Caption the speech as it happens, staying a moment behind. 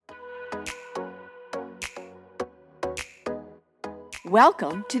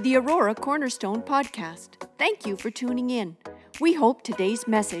Welcome to the Aurora Cornerstone Podcast. Thank you for tuning in. We hope today's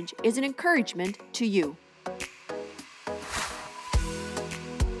message is an encouragement to you.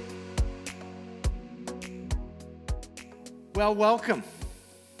 Well, welcome.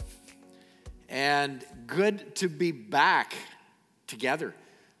 And good to be back together.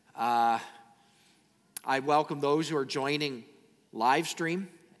 I welcome those who are joining live stream,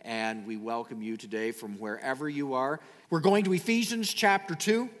 and we welcome you today from wherever you are. We're going to Ephesians chapter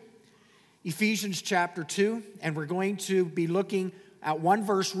 2. Ephesians chapter 2, and we're going to be looking at one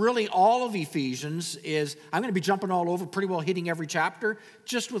verse. Really, all of Ephesians is, I'm going to be jumping all over, pretty well hitting every chapter,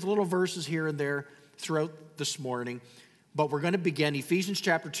 just with little verses here and there throughout this morning. But we're going to begin Ephesians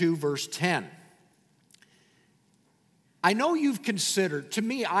chapter 2, verse 10. I know you've considered, to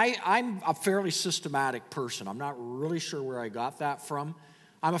me, I'm a fairly systematic person. I'm not really sure where I got that from.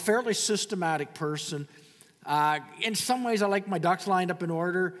 I'm a fairly systematic person. In some ways, I like my ducks lined up in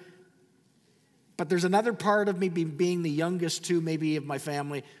order. But there's another part of me, being the youngest too, maybe of my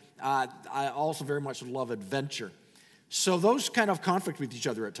family. I also very much love adventure. So those kind of conflict with each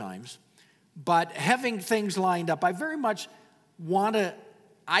other at times. But having things lined up, I very much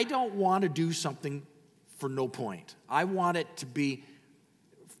I don't want to do something for no point. I want it to be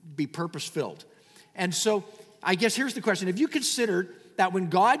purpose-filled. And so I guess here's the question. Have you considered that when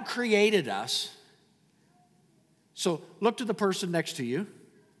God created us, so look to the person next to you.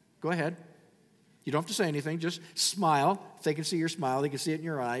 Go ahead. You don't have to say anything. Just smile. If they can see your smile, they can see it in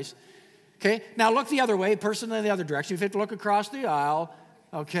your eyes. Okay? Now look the other way, person in the other direction. If you have to look across the aisle,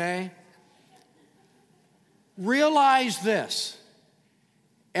 okay? Realize this.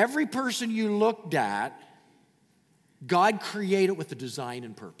 Every person you looked at, God created with a design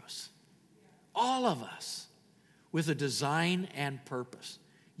and purpose. All of us with a design and purpose.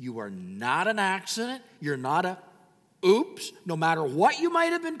 You are not an accident. You're not a oops. No matter what you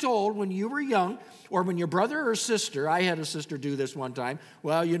might have been told when you were young or when your brother or sister, I had a sister do this one time.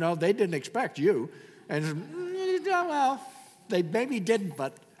 Well, they didn't expect you. And, well, they maybe didn't,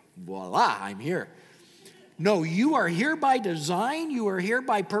 but voila, I'm here. No, you are here by design. You are here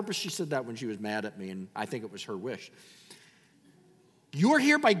by purpose. She said that when she was mad at me, and I think it was her wish. You are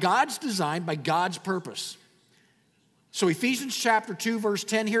here by God's design, by God's purpose. So Ephesians chapter 2, verse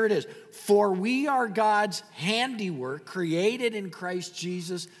 10, here it is. For we are God's handiwork, created in Christ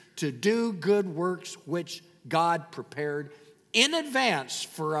Jesus to do good works which God prepared in advance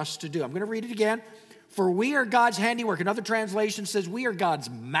for us to do. I'm going to read it again. For we are God's handiwork. Another translation says we are God's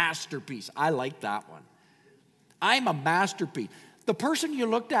masterpiece. I like that one. I'm a masterpiece. The person you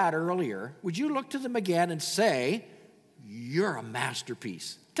looked at earlier, would you look to them again and say, you're a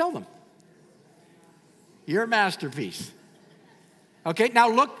masterpiece? Tell them. You're a masterpiece. Okay, now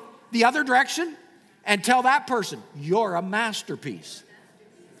look the other direction and tell that person, you're a masterpiece.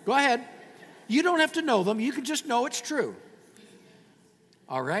 Go ahead. You don't have to know them. You can just know it's true.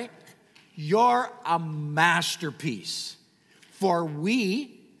 All right? You're a masterpiece. For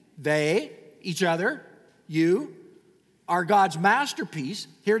we, they, each other, you, are God's masterpiece.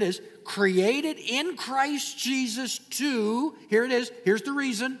 Here it is. Created in Christ Jesus to, here it is, here's the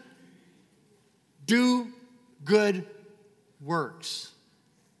reason, do good works.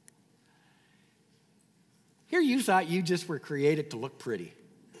 Here you thought you just were created to look pretty.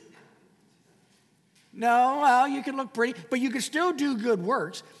 No, well, you can look pretty, but you can still do good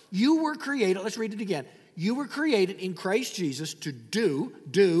works. You were created, let's read it again. You were created in Christ Jesus to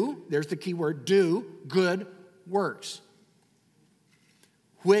do, there's the key word, do good works,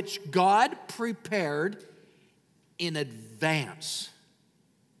 which God prepared in advance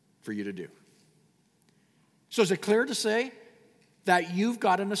for you to do. So is it clear to say that you've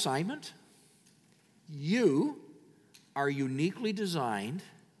got an assignment? You are uniquely designed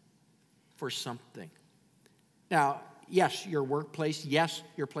for something. Now, yes, your workplace, yes,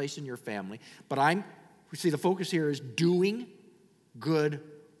 your place in your family, but the focus here is doing good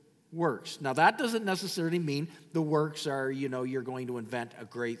works. Now, that doesn't necessarily mean the works are, you're going to invent a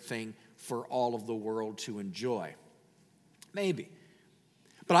great thing for all of the world to enjoy. Maybe.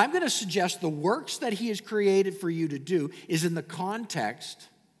 But I'm going to suggest the works that He has created for you to do is in the context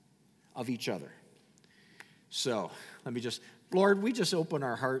of each other. So, Lord, we just open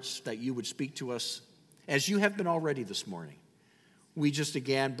our hearts that you would speak to us as you have been already this morning. We just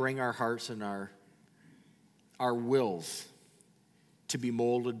again bring our hearts and our wills to be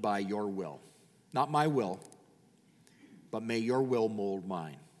molded by your will. Not my will, but may your will mold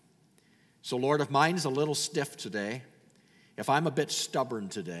mine. So, Lord, if mine's a little stiff today, if I'm a bit stubborn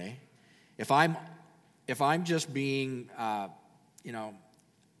today, if I'm just being, an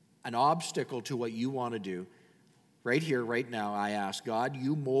obstacle to what you want to do, Right here, right now, I ask, God,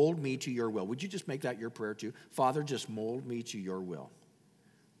 you mold me to your will. Would you just make that your prayer too? Father, just mold me to your will.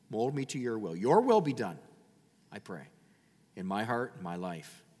 Mold me to your will. Your will be done, I pray, in my heart and my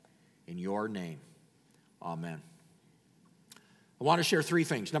life. In your name, amen. I want to share three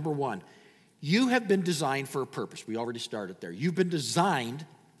things. Number one, you have been designed for a purpose. We already started there. You've been designed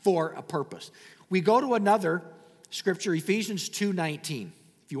for a purpose. We go to another scripture, Ephesians 2:19.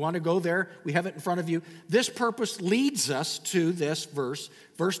 If you want to go there, we have it in front of you. This purpose leads us to this verse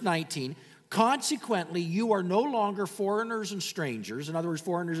 19. Consequently, you are no longer foreigners and strangers. In other words,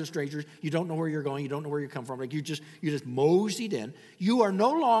 foreigners and strangers, you don't know where you're going, you don't know where you come from. Like you just moseyed in. You are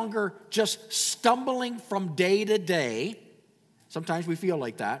no longer just stumbling from day to day. Sometimes we feel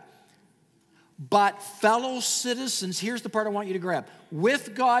like that. But fellow citizens, here's the part I want you to grab,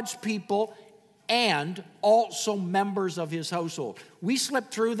 with God's people and also members of his household. We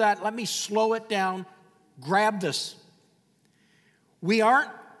slipped through that. Let me slow it down. Grab this. We aren't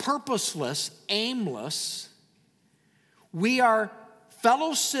purposeless, aimless. We are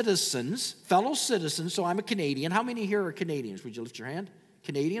fellow citizens, so I'm a Canadian. How many here are Canadians? Would you lift your hand?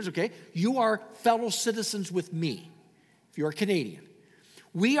 Canadians, okay. You are fellow citizens with me, if you're a Canadian.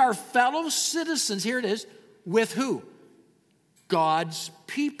 We are fellow citizens, here it is, with who? God's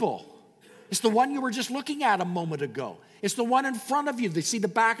people. It's the one you were just looking at a moment ago. It's the one in front of you. They see the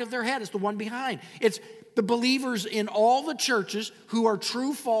back of their head. It's the one behind. It's the believers in all the churches who are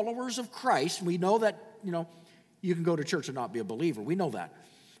true followers of Christ. We know that, you can go to church and not be a believer. We know that.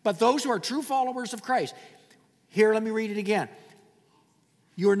 But those who are true followers of Christ, here, let me read it again.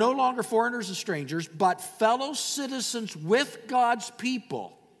 You are no longer foreigners and strangers, but fellow citizens with God's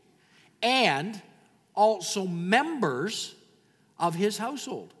people and also members of his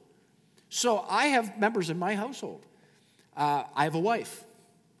household. So I have members in my household. I have a wife.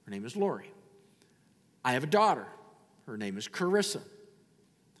 Her name is Lori. I have a daughter. Her name is Carissa.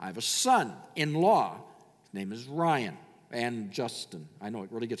 I have a son-in-law. His name is Ryan and Justin. I know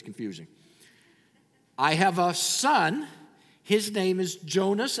it really gets confusing. I have a son. His name is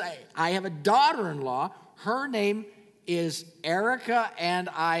Jonas. I have a daughter-in-law. Her name is Erica, and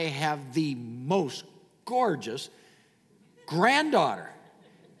I have the most gorgeous granddaughter.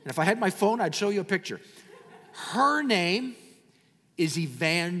 And if I had my phone, I'd show you a picture. Her name is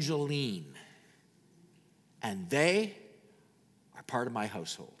Evangeline. And they are part of my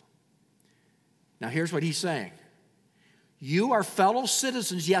household. Now, here's what he's saying. You are fellow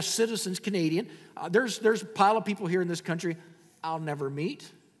citizens, yes, citizens, Canadian. There's a pile of people here in this country I'll never meet.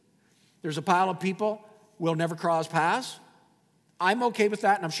 There's a pile of people we'll never cross paths. I'm okay with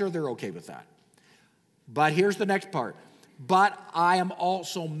that, and I'm sure they're okay with that. But here's the next part. But I am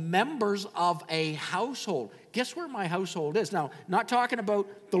also members of a household. Guess where my household is? Now, not talking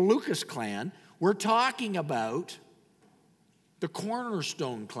about the Lucas clan. We're talking about the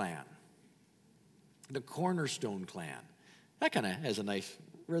Cornerstone clan. The Cornerstone clan. That kind of has a nice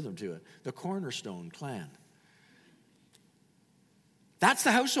rhythm to it. The Cornerstone clan. That's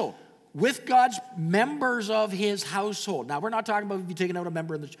the household. With God's members of his household. Now, we're not talking about if you're taking out a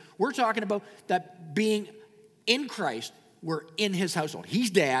member in the church. We're talking about that being in Christ, we're in his household. He's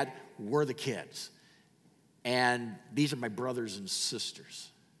dad, we're the kids. And these are my brothers and sisters.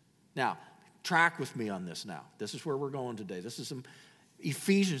 Now, track with me on this now. This is where we're going today. This is some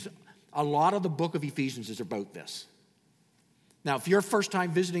Ephesians. A lot of the book of Ephesians is about this. Now, if you're first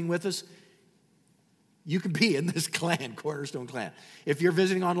time visiting with us, you can be in this clan, Cornerstone clan. If you're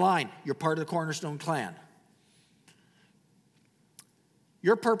visiting online, you're part of the Cornerstone clan.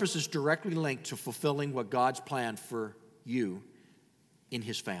 Your purpose is directly linked to fulfilling what God's planned for you in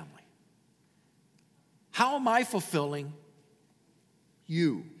his family. How am I fulfilling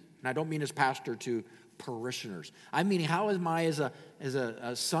you? And I don't mean as pastor to parishioners. I mean, how am I as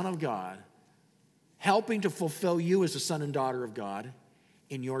a son of God helping to fulfill you as a son and daughter of God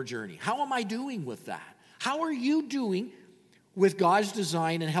in your journey? How am I doing with that? How are you doing with God's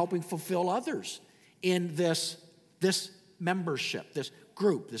design and helping fulfill others in this membership, this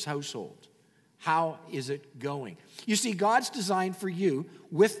group, this household? How is it going? You see, God's design for you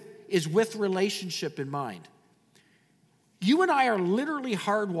is with relationship in mind. You and I are literally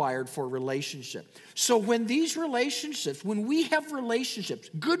hardwired for relationship. So when we have relationships,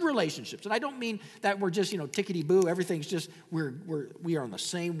 good relationships, and I don't mean that we're just, tickety-boo, everything's just, we are on the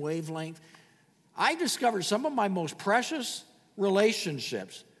same wavelength. I discovered some of my most precious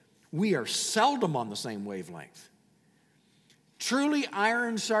relationships, we are seldom on the same wavelength. Truly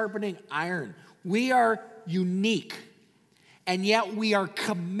iron sharpening iron. We are unique, and yet we are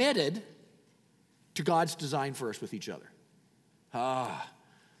committed to God's design for us with each other.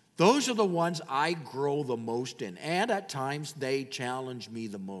 The Those are the ones I grow the most in. And at times, they challenge me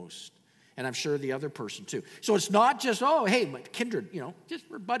the most. And I'm sure the other person too. So it's not just, oh, hey, my kindred, just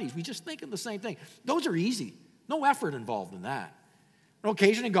we're buddies. We just think of the same thing. Those are easy. No effort involved in that.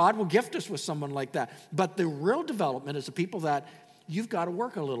 Occasionally, God will gift us with someone like that. But the real development is the people that you've got to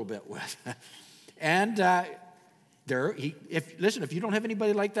work a little bit with. And if you don't have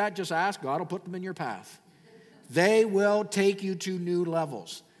anybody like that, just ask. God will put them in your path. They will take you to new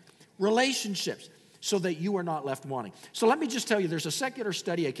levels. Relationships, so that you are not left wanting. So let me just tell you, there's a secular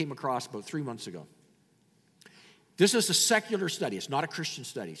study I came across about 3 months ago. This is a secular study. It's not a Christian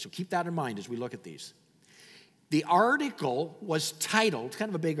study. So keep that in mind as we look at these. The article was titled, kind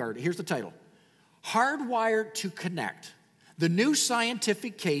of a big article. Here's the title. Hardwired to Connect, the new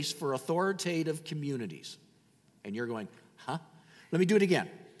scientific case for authoritative communities. And you're going, huh? Let me do it again.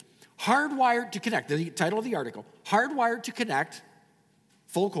 Hardwired to Connect, the title of the article, Hardwired to Connect, :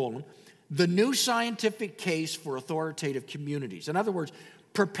 the new scientific case for authoritative communities. In other words,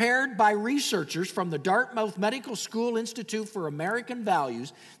 prepared by researchers from the Dartmouth Medical School Institute for American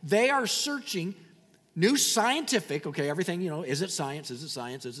Values, they are searching new scientific, okay, everything, is it science, is it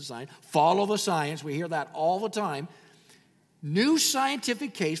science, is it science? Follow the science, we hear that all the time. New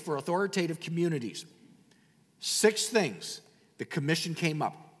scientific case for authoritative communities. 6 things the commission came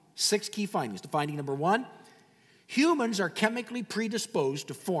up. 6 key findings. The finding number 1, humans are chemically predisposed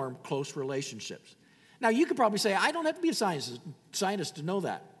to form close relationships. Now, you could probably say, I don't have to be a scientist to know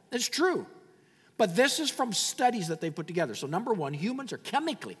that. It's true. But this is from studies that they put together. So number 1, humans are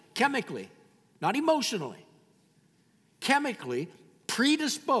chemically, not emotionally, chemically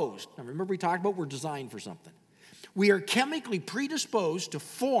predisposed. Now, remember we talked about we're designed for something. We are chemically predisposed to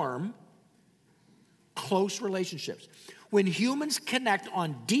form close relationships. When humans connect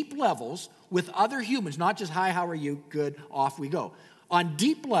on deep levels with other humans, not just, hi, how are you, good, off we go. On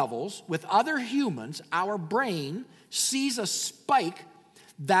deep levels with other humans, our brain sees a spike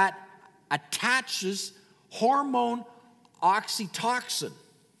that attaches hormone oxytocin.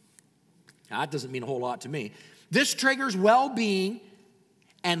 Now, that doesn't mean a whole lot to me. This triggers well-being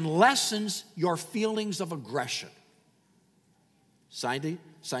and lessens your feelings of aggression.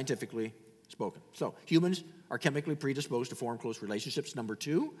 Scientifically spoken. So, humans are chemically predisposed to form close relationships. Number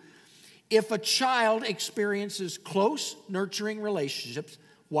 2, if a child experiences close, nurturing relationships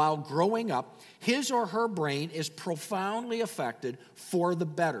while growing up, his or her brain is profoundly affected for the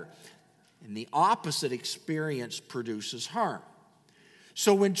better. And the opposite experience produces harm.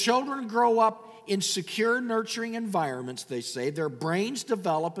 So when children grow up in secure, nurturing environments, they say, their brains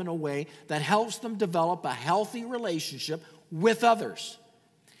develop in a way that helps them develop a healthy relationship with others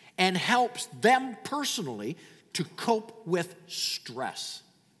and helps them personally to cope with stress.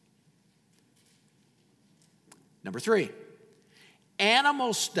 Number 3,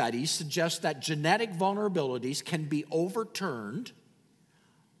 animal studies suggest that genetic vulnerabilities can be overturned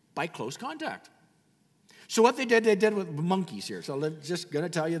by close contact. So what they did with monkeys here. So I'm just going to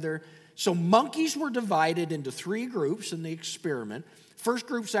tell you so monkeys were divided into 3 groups in the experiment. First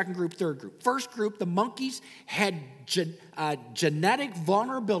group, second group, third group. First group, the monkeys had genetic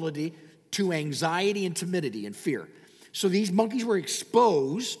vulnerability to anxiety and timidity and fear. So these monkeys were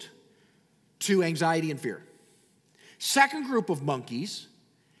exposed to anxiety and fear. Second group of monkeys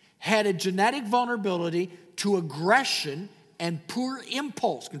had a genetic vulnerability to aggression and poor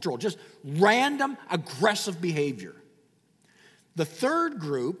impulse control, just random aggressive behavior. The third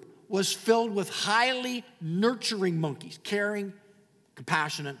group was filled with highly nurturing monkeys, caring,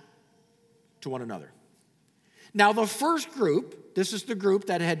 compassionate to one another. Now, the first group, this is the group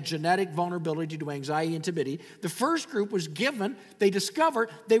that had genetic vulnerability to anxiety and timidity. The first group was given, they discovered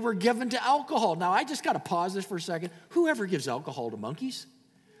they were given to alcohol. Now, I just got to pause this for a second. Whoever gives alcohol to monkeys?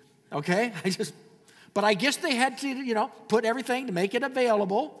 Okay, but I guess they had to, put everything to make it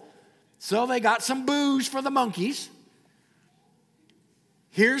available. So they got some booze for the monkeys.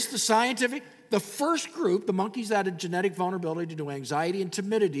 Here's the first group, the monkeys that had genetic vulnerability to anxiety and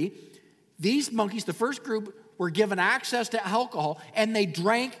timidity. These monkeys, the first group, were given access to alcohol, and they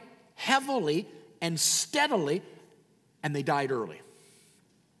drank heavily and steadily, and they died early.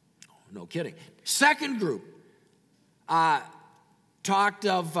 Oh, no kidding. Second group talked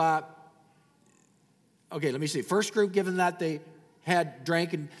of, let me see. First group, given that they had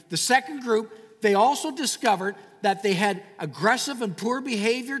drank, and the second group, they also discovered that they had aggressive and poor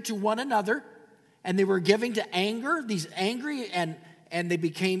behavior to one another, and they were giving to anger, these angry and they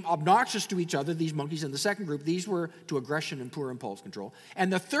became obnoxious to each other, these monkeys. In the second group, these were to aggression and poor impulse control.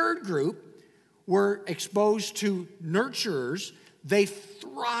 And the third group were exposed to nurturers. They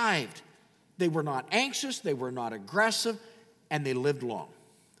thrived. They were not anxious, they were not aggressive, and they lived long.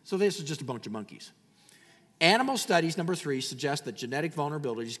 So this is just a bunch of monkeys. Animal studies, number 3, suggest that genetic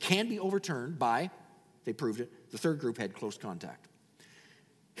vulnerabilities can be overturned by, they proved it, the third group had close contact.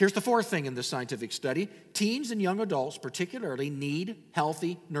 Here's the 4th thing in this scientific study. Teens and young adults particularly need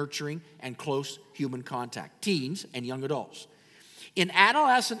healthy, nurturing, and close human contact. Teens and young adults. In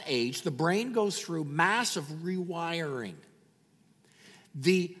adolescent age, the brain goes through massive rewiring.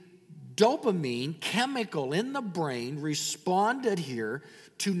 The dopamine chemical in the brain responded here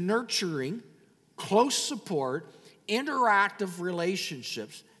to nurturing, close support, interactive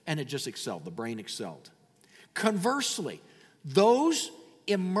relationships, and it just excelled. The brain excelled. Conversely, those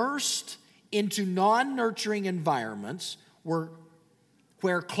immersed into non-nurturing environments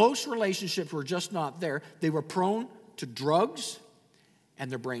where close relationships were just not there, they were prone to drugs and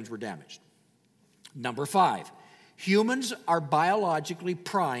their brains were damaged. Number 5, humans are biologically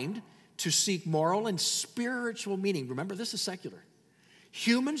primed to seek moral and spiritual meaning. Remember, this is secular.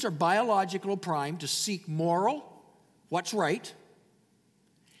 Humans are biologically primed to seek moral, what's right,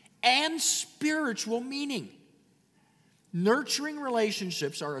 and spiritual meaning. Nurturing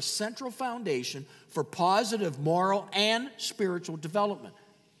relationships are a central foundation for positive moral and spiritual development.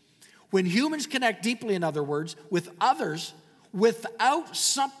 When humans connect deeply, in other words, with others without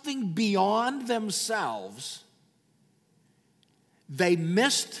something beyond themselves, they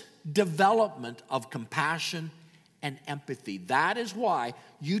missed development of compassion and empathy. That is why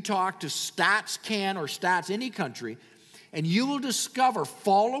you talk to StatsCan or Stats any country, and you will discover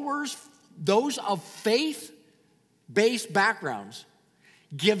followers, those of faith-based backgrounds,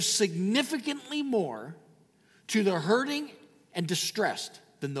 give significantly more to the hurting and distressed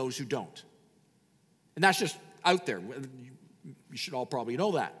than those who don't. And that's just out there. You should all probably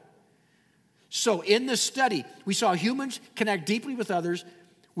know that. So in this study, we saw humans connect deeply with others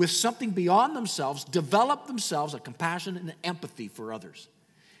with something beyond themselves, develop themselves a compassion and empathy for others.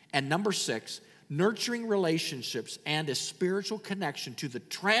 And number 6, nurturing relationships and a spiritual connection to the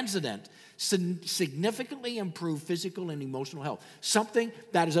transcendent significantly improve physical and emotional health. Something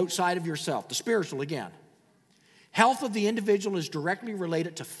that is outside of yourself, the spiritual again. Health of the individual is directly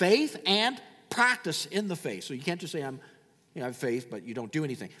related to faith and practice in the faith. So you can't just say, I have faith, but you don't do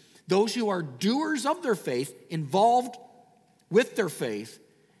anything. Those who are doers of their faith, involved with their faith,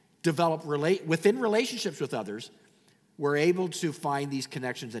 develop within relationships with others, we're able to find these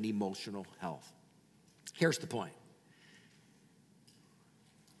connections and emotional health. Here's the point.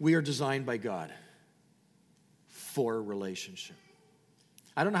 We are designed by God for a relationship.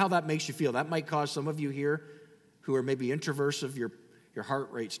 I don't know how that makes you feel. That might cause some of you here who are maybe introversive, your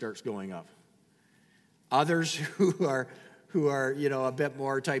heart rate starts going up. Others who are a bit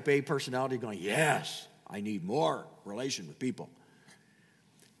more type A personality going, yes, I need more relation with people.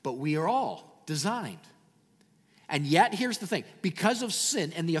 But we are all designed. And yet, here's the thing. Because of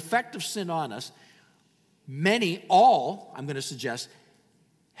sin and the effect of sin on us, all, I'm going to suggest,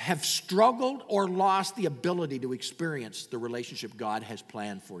 have struggled or lost the ability to experience the relationship God has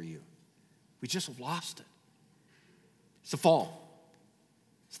planned for you. We just have lost it. It's the fall.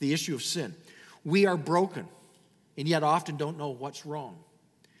 It's the issue of sin. We are broken and yet often don't know what's wrong.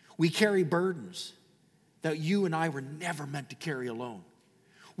 We carry burdens that you and I were never meant to carry alone.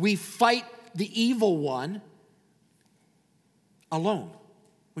 We fight the evil one alone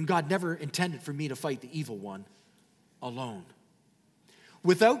when God never intended for me to fight the evil one alone.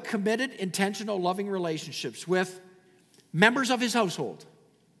 Without committed, intentional, loving relationships with members of his household,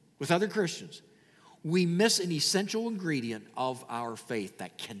 with other Christians, we miss an essential ingredient of our faith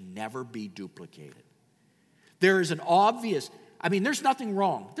that can never be duplicated. There is an obvious, there's nothing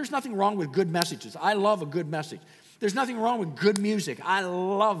wrong. There's nothing wrong with good messages. I love a good message. There's nothing wrong with good music. I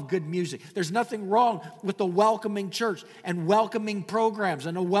love good music. There's nothing wrong with the welcoming church and welcoming programs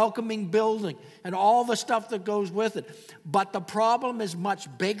and a welcoming building and all the stuff that goes with it. But the problem is much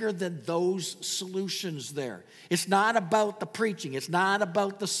bigger than those solutions there. It's not about the preaching. It's not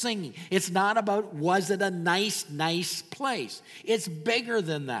about the singing. It's not about, was it a nice place? It's bigger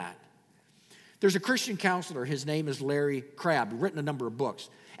than that. There's a Christian counselor. His name is Larry Crabb. He's written a number of books.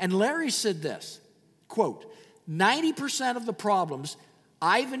 And Larry said this, quote, 90% of the problems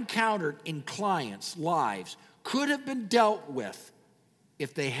I've encountered in clients' lives could have been dealt with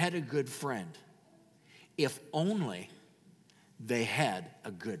if they had a good friend. If only they had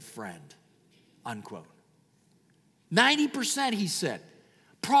a good friend, unquote. 90%, he said,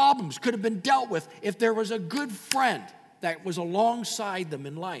 problems could have been dealt with if there was a good friend that was alongside them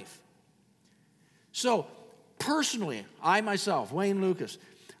in life. So, personally, I myself, Wayne Lucas,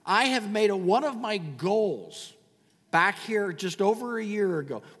 I have made it one of my goals back here just over a year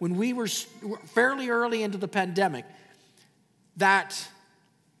ago, when we were fairly early into the pandemic, that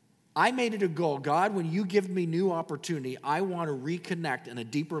I made it a goal. God, when you give me new opportunity, I want to reconnect in a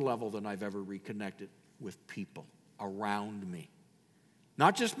deeper level than I've ever reconnected with people around me.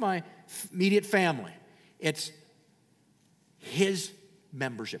 Not just my immediate family. It's his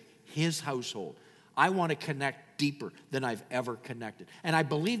membership, his household. I want to connect deeper than I've ever connected. And I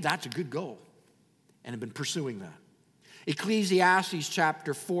believe that's a good goal. And I've been pursuing that. Ecclesiastes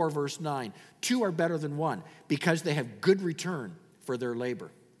chapter 4, verse 9. 2 are better than 1 because they have good return for their labor.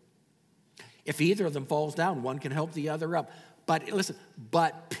 If either of them falls down, one can help the other up. But listen,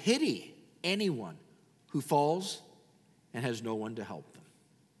 but pity anyone who falls and has no one to help them.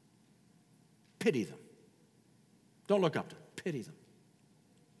 Pity them. Don't look up to them. Pity them.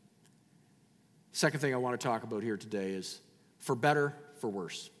 Second thing I want to talk about here today is for better, for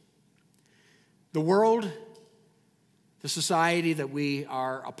worse. The world, the society that we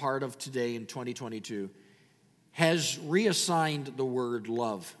are a part of today in 2022, has reassigned the word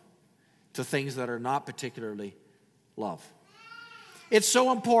love to things that are not particularly love. It's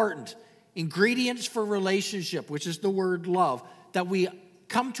so important, ingredients for relationship, which is the word love, that we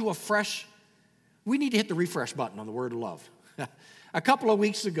come to we need to hit the refresh button on the word love. A couple of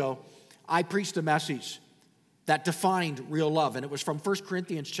weeks ago, I preached a message that defined real love, and it was from 1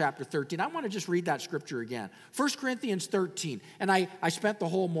 Corinthians chapter 13. I want to just read that scripture again. 1 Corinthians 13, and I spent the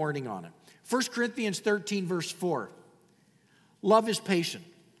whole morning on it. 1 Corinthians 13, verse 4. Love is patient.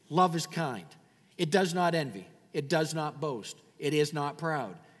 Love is kind. It does not envy. It does not boast. It is not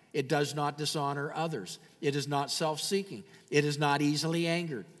proud. It does not dishonor others. It is not self-seeking. It is not easily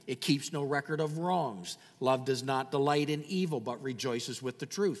angered. It keeps no record of wrongs. Love does not delight in evil, but rejoices with the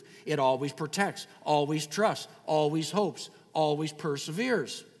truth. It always protects, always trusts, always hopes, always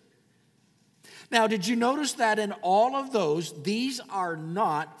perseveres. Now, did you notice that in all of those, these are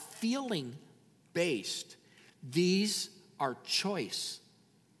not feeling-based. These are choice-based.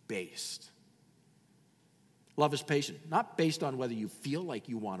 Love is patient, not based on whether you feel like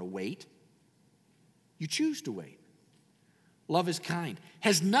you want to wait. You choose to wait. Love is kind.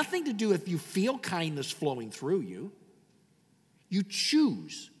 Has nothing to do if you feel kindness flowing through you. You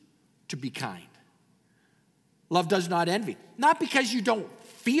choose to be kind. Love does not envy. Not because you don't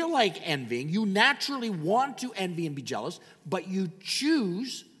feel like envying. You naturally want to envy and be jealous, but you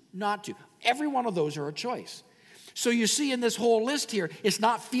choose not to. Every one of those are a choice. So you see in this whole list here, it's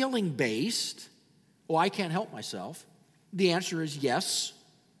not feeling based. Oh, I can't help myself. The answer is yes,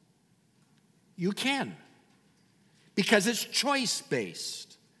 you can. Because it's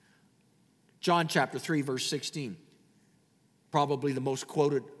choice-based. John chapter 3, verse 16. Probably the most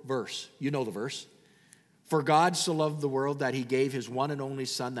quoted verse. You know the verse. For God so loved the world that he gave his one and only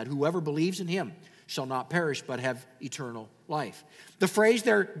Son, that whoever believes in him shall not perish but have eternal life. The phrase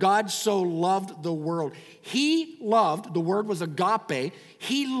there, God so loved the world. He loved, the word was agape.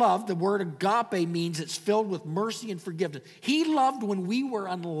 He loved, the word agape means it's filled with mercy and forgiveness. He loved when we were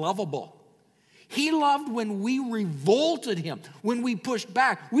unlovable. He loved when we revolted him, when we pushed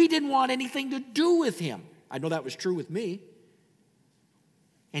back. We didn't want anything to do with him. I know that was true with me.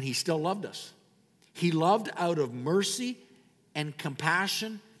 And he still loved us. He loved out of mercy and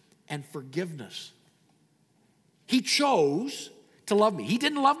compassion and forgiveness. He chose to love me. He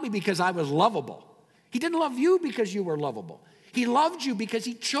didn't love me because I was lovable. He didn't love you because you were lovable. He loved you because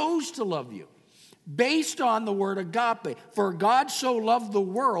he chose to love you. Based on the word agape. For God so loved the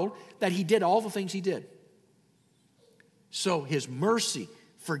world that he did all the things he did. So his mercy,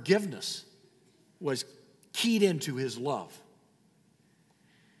 forgiveness was keyed into his love.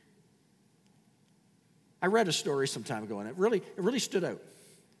 I read a story some time ago, and it really stood out.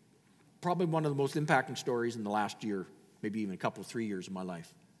 Probably one of the most impacting stories in the last year, maybe even a couple of 3 years of my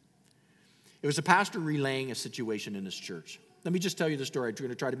life. It was a pastor relaying a situation in his church. Let me just tell you the story. I'm going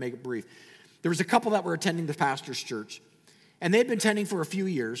to try to make it brief. There was a couple that were attending the pastor's church, and they'd been attending for a few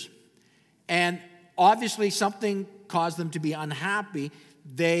years, and obviously something caused them to be unhappy.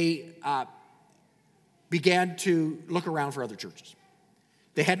 They began to look around for other churches.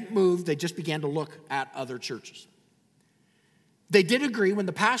 They hadn't moved. They just began to look at other churches. They did agree when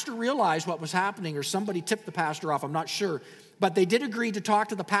the pastor realized what was happening, or somebody tipped the pastor off, I'm not sure, but they did agree to talk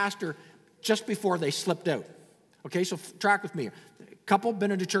to the pastor just before they slipped out. Okay, so track with me. A couple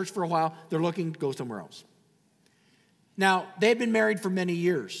been in the church for a while. They're looking to go somewhere else. Now, they had been married for many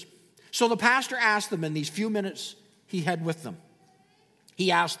years. So the pastor asked them in these few minutes he had with them.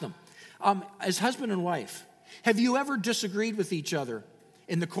 He asked them, as husband and wife, have you ever disagreed with each other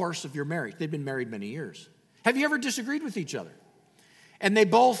in the course of your marriage? They'd been married many years. Have you ever disagreed with each other? And they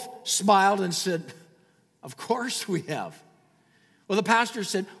both smiled and said, of course we have. Well, the pastor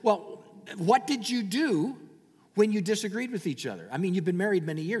said, well, what did you do when you disagreed with each other? I mean, you've been married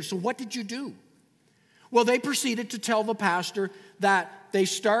many years, so what did you do? Well, they proceeded to tell the pastor that they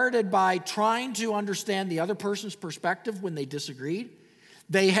started by trying to understand the other person's perspective when they disagreed.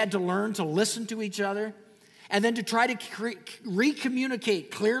 They had to learn to listen to each other, and then to try to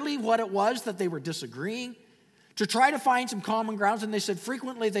re-communicate clearly what it was that they were disagreeing, to try to find some common grounds. And they said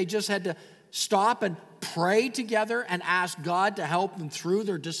frequently they just had to stop and pray together and ask God to help them through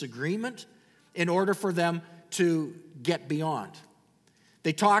their disagreement in order for them to get beyond.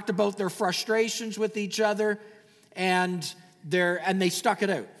 They talked about their frustrations with each other, and they stuck it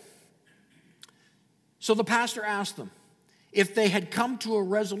out. So the pastor asked them if they had come to a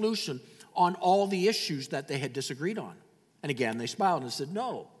resolution on all the issues that they had disagreed on. And again, they smiled and said,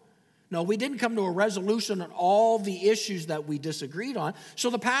 no, we didn't come to a resolution on all the issues that we disagreed on. So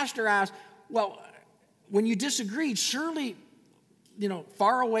the pastor asked, well, when you disagreed, surely,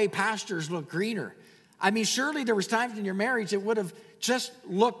 faraway pastures look greener. I mean, surely there was times in your marriage it would have just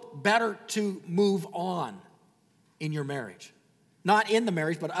looked better to move on in your marriage. Not in the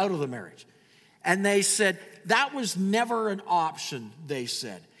marriage, but out of the marriage. And they said, that was never an option, they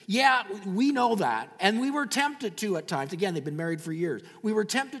said. Yeah, we know that, and we were tempted to at times. Again, they've been married for years. We were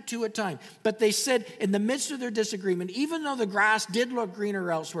tempted to at times. But they said in the midst of their disagreement, even though the grass did look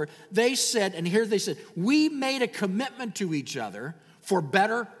greener elsewhere, they said, and here they said, we made a commitment to each other for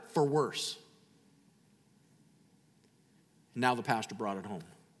better, for worse. Now the pastor brought it home.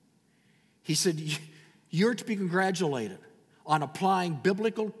 He said, you're to be congratulated on applying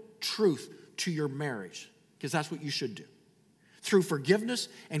biblical truth to your marriage, because that's what you should do. Through forgiveness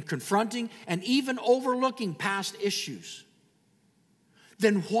and confronting and even overlooking past issues.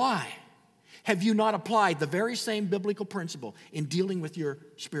 Then why have you not applied the very same biblical principle in dealing with your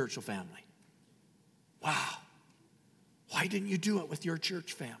spiritual family? Wow. Why didn't you do it with your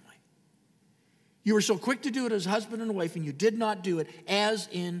church family? You were so quick to do it as husband and wife, and you did not do it as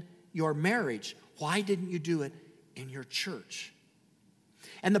in your marriage. Why didn't you do it in your church?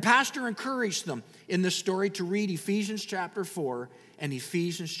 And the pastor encouraged them in this story to read Ephesians chapter 4 and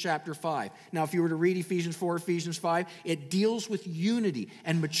Ephesians chapter 5. Now, if you were to read Ephesians 4, Ephesians 5, it deals with unity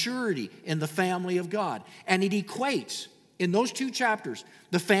and maturity in the family of God. And it equates, in those two chapters,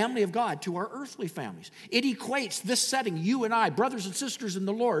 the family of God to our earthly families. It equates this setting, you and I, brothers and sisters in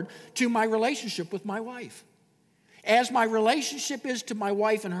the Lord, to my relationship with my wife. As my relationship is to my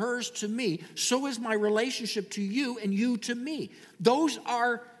wife and hers to me, so is my relationship to you and you to me. Those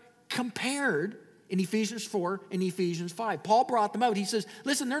are compared in Ephesians 4 and Ephesians 5. Paul brought them out. He says,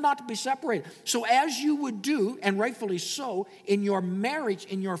 listen, they're not to be separated. So as you would do, and rightfully so, in your marriage,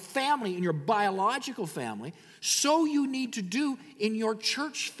 in your family, in your biological family, so you need to do in your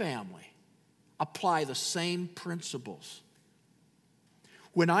church family. Apply the same principles.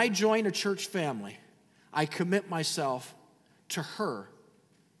 When I join a church family, I commit myself to her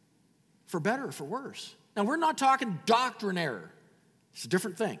for better or for worse. Now, we're not talking doctrine error. It's a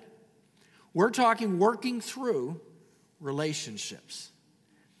different thing. We're talking working through relationships.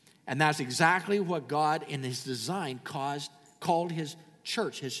 And that's exactly what God in his design called his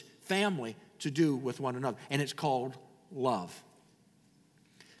church, his family, to do with one another. And it's called love.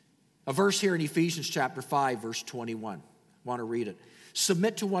 A verse here in Ephesians chapter 5, verse 21. I want to read it.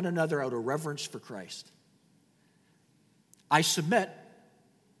 Submit to one another out of reverence for Christ. I submit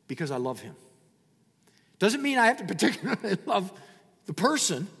because I love him. Doesn't mean I have to particularly love the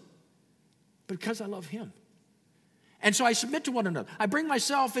person, but because I love him. And so I submit to one another. I bring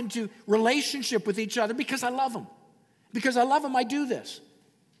myself into relationship with each other because I love him. Because I love him, I do this.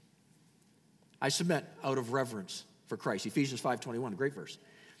 I submit out of reverence for Christ. Ephesians 5:21, a great verse.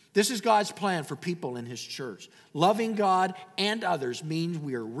 This is God's plan for people in his church. Loving God and others means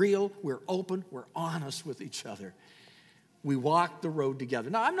we are real, we're open, we're honest with each other. We walk the road together.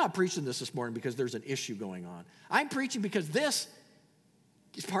 Now, I'm not preaching this morning because there's an issue going on. I'm preaching because this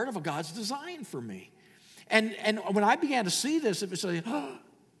is part of a God's design for me. And when I began to see this, it was like,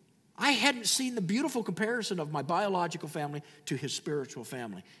 I hadn't seen the beautiful comparison of my biological family to his spiritual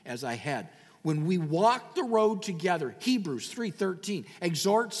family as I had. When we walk the road together, Hebrews 3:13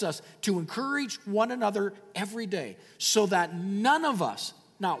 exhorts us to encourage one another every day so that none of us,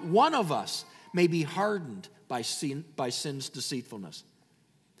 not one of us, may be hardened by sin's deceitfulness.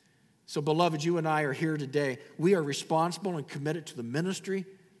 So, beloved, you and I are here today. We are responsible and committed to the ministry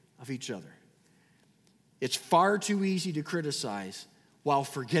of each other. It's far too easy to criticize while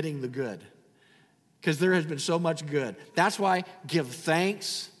forgetting the good, because there has been so much good. That's why give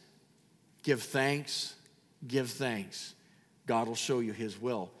thanks, give thanks, give thanks. God will show you his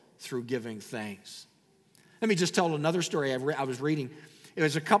will through giving thanks. Let me just tell another story I was reading. It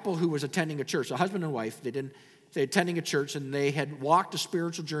was a couple who was attending a church, a husband and wife. They didn't attending a church, and they had walked a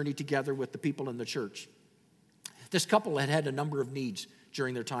spiritual journey together with the people in the church. This couple had had a number of needs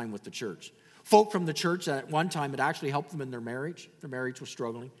during their time with the church. Folk from the church at one time had actually helped them in their marriage. Their marriage was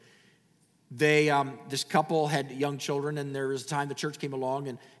struggling. This couple had young children, and there was a time the church came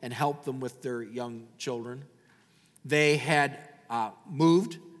along and helped them with their young children. They had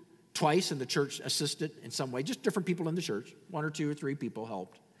moved twice, and the church assisted in some way. Just different people in the church. 1 or 2 or 3 people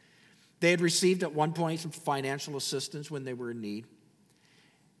helped. They had received at one point some financial assistance when they were in need.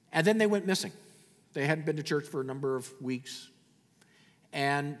 And then they went missing. They hadn't been to church for a number of weeks.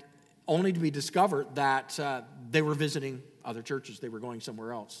 And only to be discovered that they were visiting other churches. They were going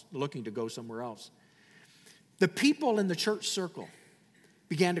somewhere else, looking to go somewhere else. The people in the church circle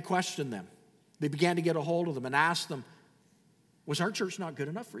began to question them. They began to get a hold of them and ask them, was our church not good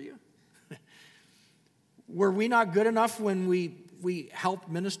enough for you? Were we not good enough when we helped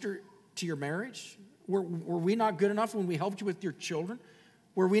minister to your marriage? Were we not good enough when we helped you with your children?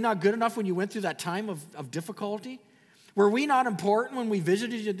 Were we not good enough when you went through that time of difficulty? Were we not important when we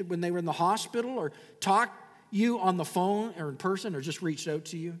visited you when they were in the hospital, or talked you on the phone or in person, or just reached out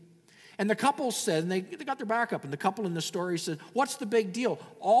to you? And the couple said, and they got their back up, and the couple in the story said, what's the big deal?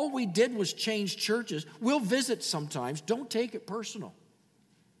 All we did was change churches. We'll visit sometimes. Don't take it personal.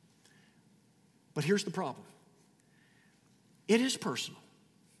 But here's the problem. It is personal.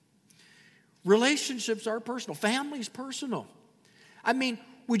 Relationships are personal. Family's personal. I mean,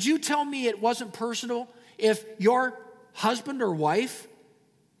 would you tell me it wasn't personal if your husband or wife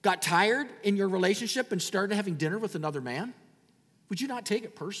got tired in your relationship and started having dinner with another man? Would you not take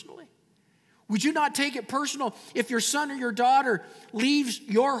it personally? Would you not take it personal if your son or your daughter leaves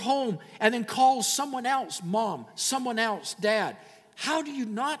your home and then calls someone else mom, someone else dad? How do you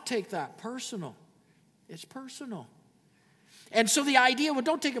not take that personal? It's personal. And so the idea, well,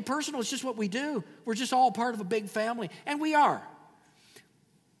 don't take it personal, it's just what we do. We're just all part of a big family. And we are.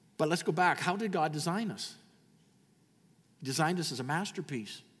 But let's go back. How did God design us? He designed us as a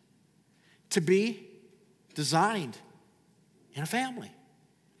masterpiece to be designed in a family.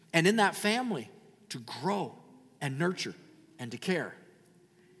 And in that family, to grow and nurture and to care.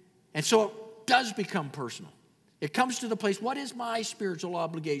 And so it does become personal. It comes to the place, what is my spiritual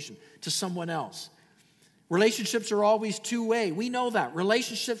obligation to someone else? Relationships are always two-way. We know that.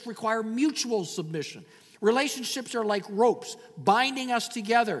 Relationships require mutual submission. Relationships are like ropes binding us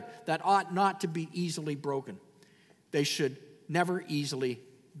together that ought not to be easily broken. They should never easily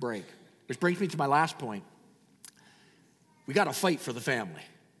break. Which brings me to my last point. We got to fight for the family.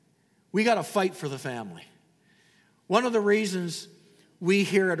 We got to fight for the family. One of the reasons we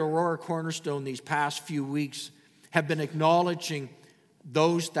here at Aurora Cornerstone these past few weeks have been acknowledging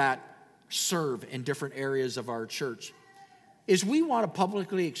those that serve in different areas of our church is we want to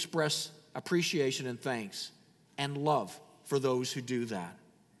publicly express appreciation and thanks and love for those who do that,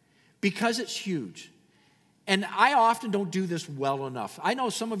 because it's huge. And I often don't do this well enough. I know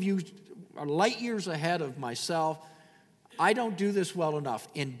some of you are light years ahead of myself. I don't do this well enough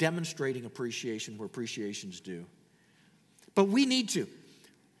in demonstrating appreciation where appreciation's due. But we need to.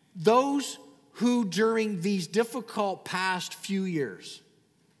 Those who during these difficult past few years,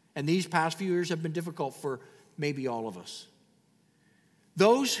 and these past few years have been difficult for maybe all of us.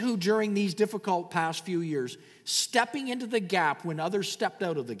 Those who during these difficult past few years, stepping into the gap when others stepped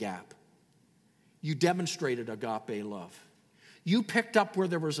out of the gap, you demonstrated agape love. You picked up where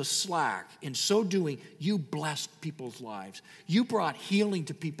there was a slack. In so doing, you blessed people's lives. You brought healing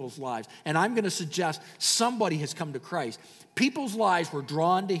to people's lives. And I'm going to suggest somebody has come to Christ. People's lives were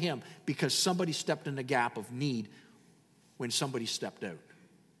drawn to him because somebody stepped in the gap of need when somebody stepped out.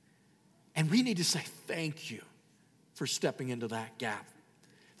 And we need to say thank you for stepping into that gap.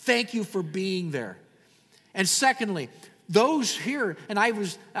 Thank you for being there. And secondly, those here, and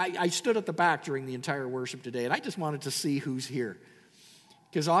I stood at the back during the entire worship today, and I just wanted to see who's here.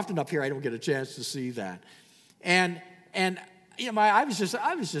 Because often up here I don't get a chance to see that. And you know, I was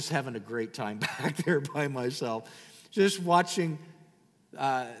just having a great time back there by myself, just watching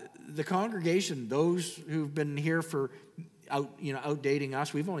the congregation, those who've been here for outdating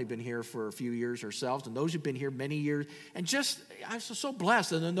us. We've only been here for a few years ourselves, and those who've been here many years, and just, I was so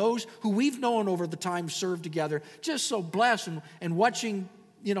blessed. And then those who we've known over the time served together, just so blessed, and watching,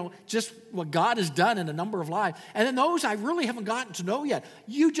 just what God has done in a number of lives. And then those I really haven't gotten to know yet.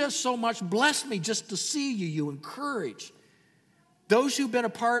 You just so much blessed me just to see you. You encourage those who've been a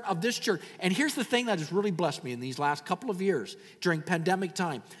part of this church. And here's the thing that has really blessed me in these last couple of years during pandemic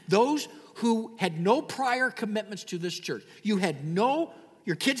time. Those who had no prior commitments to this church. Your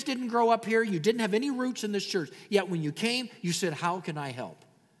kids didn't grow up here. You didn't have any roots in this church. Yet when you came, you said, how can I help?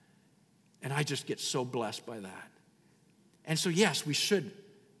 And I just get so blessed by that. And so, yes, we should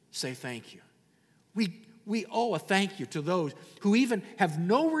say thank you. We owe a thank you to those who even have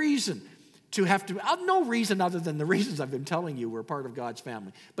no reason to have to, no reason other than the reasons I've been telling you we're part of God's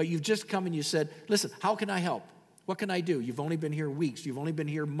family. But you've just come and you said, listen, how can I help? What can I do? You've only been here weeks. You've only been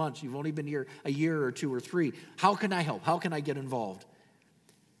here months. You've only been here a year or 2 or 3. How can I help? How can I get involved?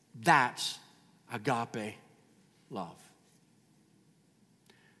 That's agape love.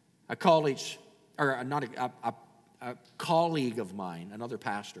 A colleague of mine, another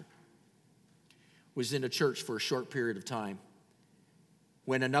pastor, was in a church for a short period of time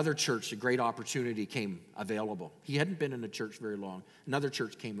when another church, a great opportunity came available. He hadn't been in a church very long. Another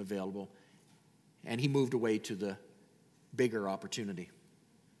church came available, and he moved away to the bigger opportunity.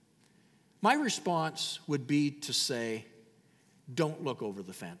 My response would be to say, don't look over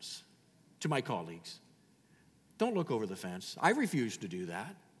the fence to my colleagues. Don't look over the fence. I refuse to do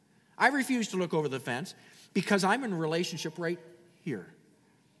that. I refuse to look over the fence because I'm in a relationship right here.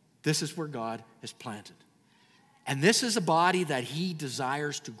 This is where God has planted. And this is a body that he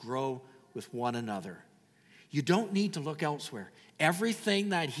desires to grow with one another. You don't need to look elsewhere. Everything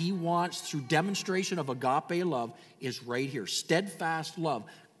that he wants through demonstration of agape love is right here. Steadfast love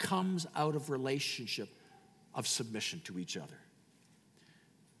comes out of relationship of submission to each other.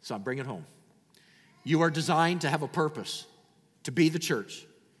 So I'm bringing it home. You are designed to have a purpose, to be the church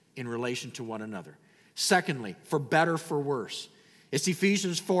in relation to one another. Secondly, for better, for worse. It's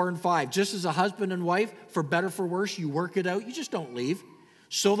Ephesians 4 and 5. Just as a husband and wife, for better, for worse, you work it out. You just don't leave.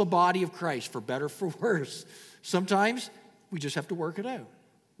 So the body of Christ, for better, for worse. Sometimes we just have to work it out.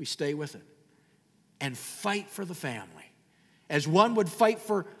 We stay with it. And fight for the family. As one would fight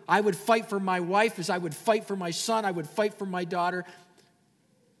for, I would fight for my wife, as I would fight for my son, I would fight for my daughter.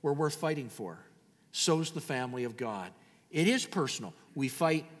 We're worth fighting for. So's the family of God. It is personal. We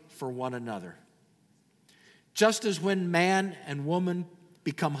fight for one another. Just as when man and woman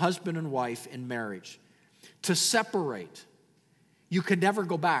become husband and wife in marriage, to separate, you can never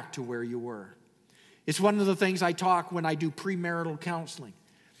go back to where you were. It's one of the things I talk when I do premarital counseling,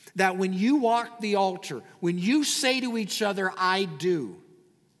 that when you walk the altar, when you say to each other, I do,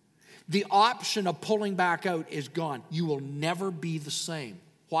 the option of pulling back out is gone. You will never be the same.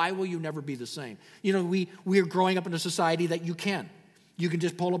 Why will you never be the same? You know, we are growing up in a society that you can. You can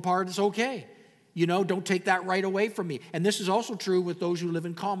just pull apart, it's okay. You know, don't take that right away from me. And this is also true with those who live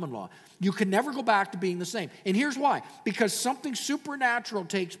in common law. You can never go back to being the same. And here's why. Because something supernatural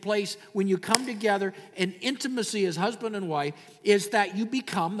takes place when you come together in intimacy as husband and wife, is that you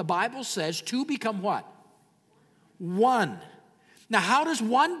become, the Bible says, two become what? One. Now, how does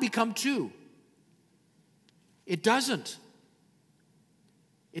one become two? It doesn't.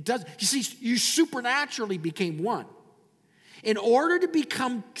 It doesn't. You see, you supernaturally became one. In order to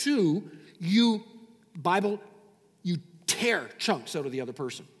become two, you tear chunks out of the other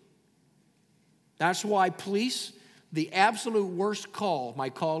person. That's why police, the absolute worst call, my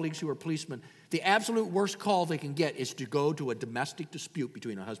colleagues who are policemen, the absolute worst call they can get is to go to a domestic dispute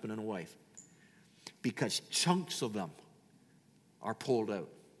between a husband and a wife. Because chunks of them are pulled out.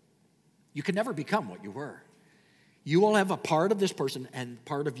 You can never become what you were. You will have a part of this person and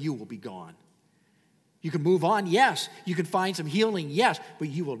part of you will be gone. You can move on, yes. You can find some healing, yes. But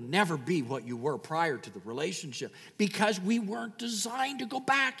you will never be what you were prior to the relationship because we weren't designed to go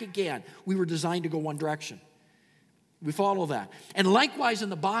back again. We were designed to go one direction. We follow that. And likewise in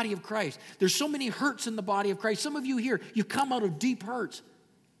the body of Christ. There's so many hurts in the body of Christ. Some of you here, you come out of deep hurts.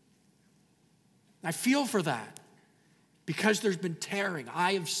 I feel for that because there's been tearing.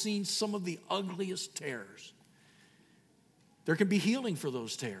 I have seen some of the ugliest tears. There can be healing for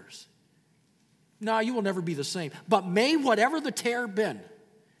those tears. No, you will never be the same. But may whatever the tear has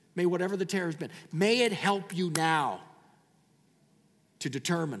been, may it help you now to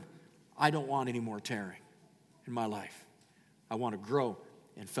determine, I don't want any more tearing in my life. I want to grow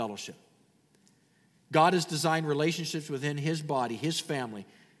in fellowship. God has designed relationships within his body, his family,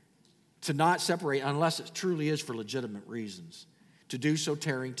 to not separate unless it truly is for legitimate reasons. To do so,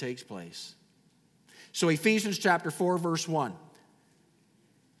 tearing takes place. So Ephesians chapter 4, verse 1.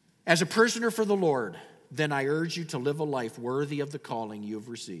 As a prisoner for the Lord, then I urge you to live a life worthy of the calling you have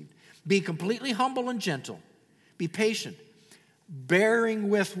received. Be completely humble and gentle. Be patient, bearing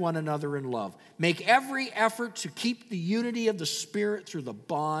with one another in love. Make every effort to keep the unity of the Spirit through the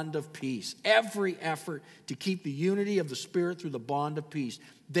bond of peace. Every effort to keep the unity of the Spirit through the bond of peace.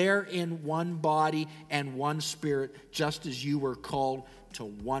 They're in one body and one Spirit, just as you were called to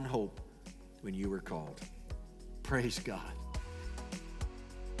one hope when you were called. Praise God.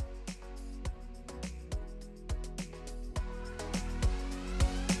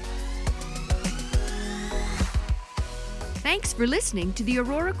 for listening to the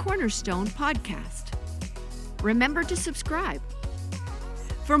Aurora Cornerstone podcast. Remember to subscribe.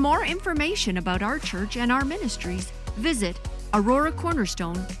 For more information about our church and our ministries, visit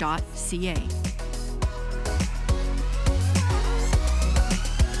auroracornerstone.ca.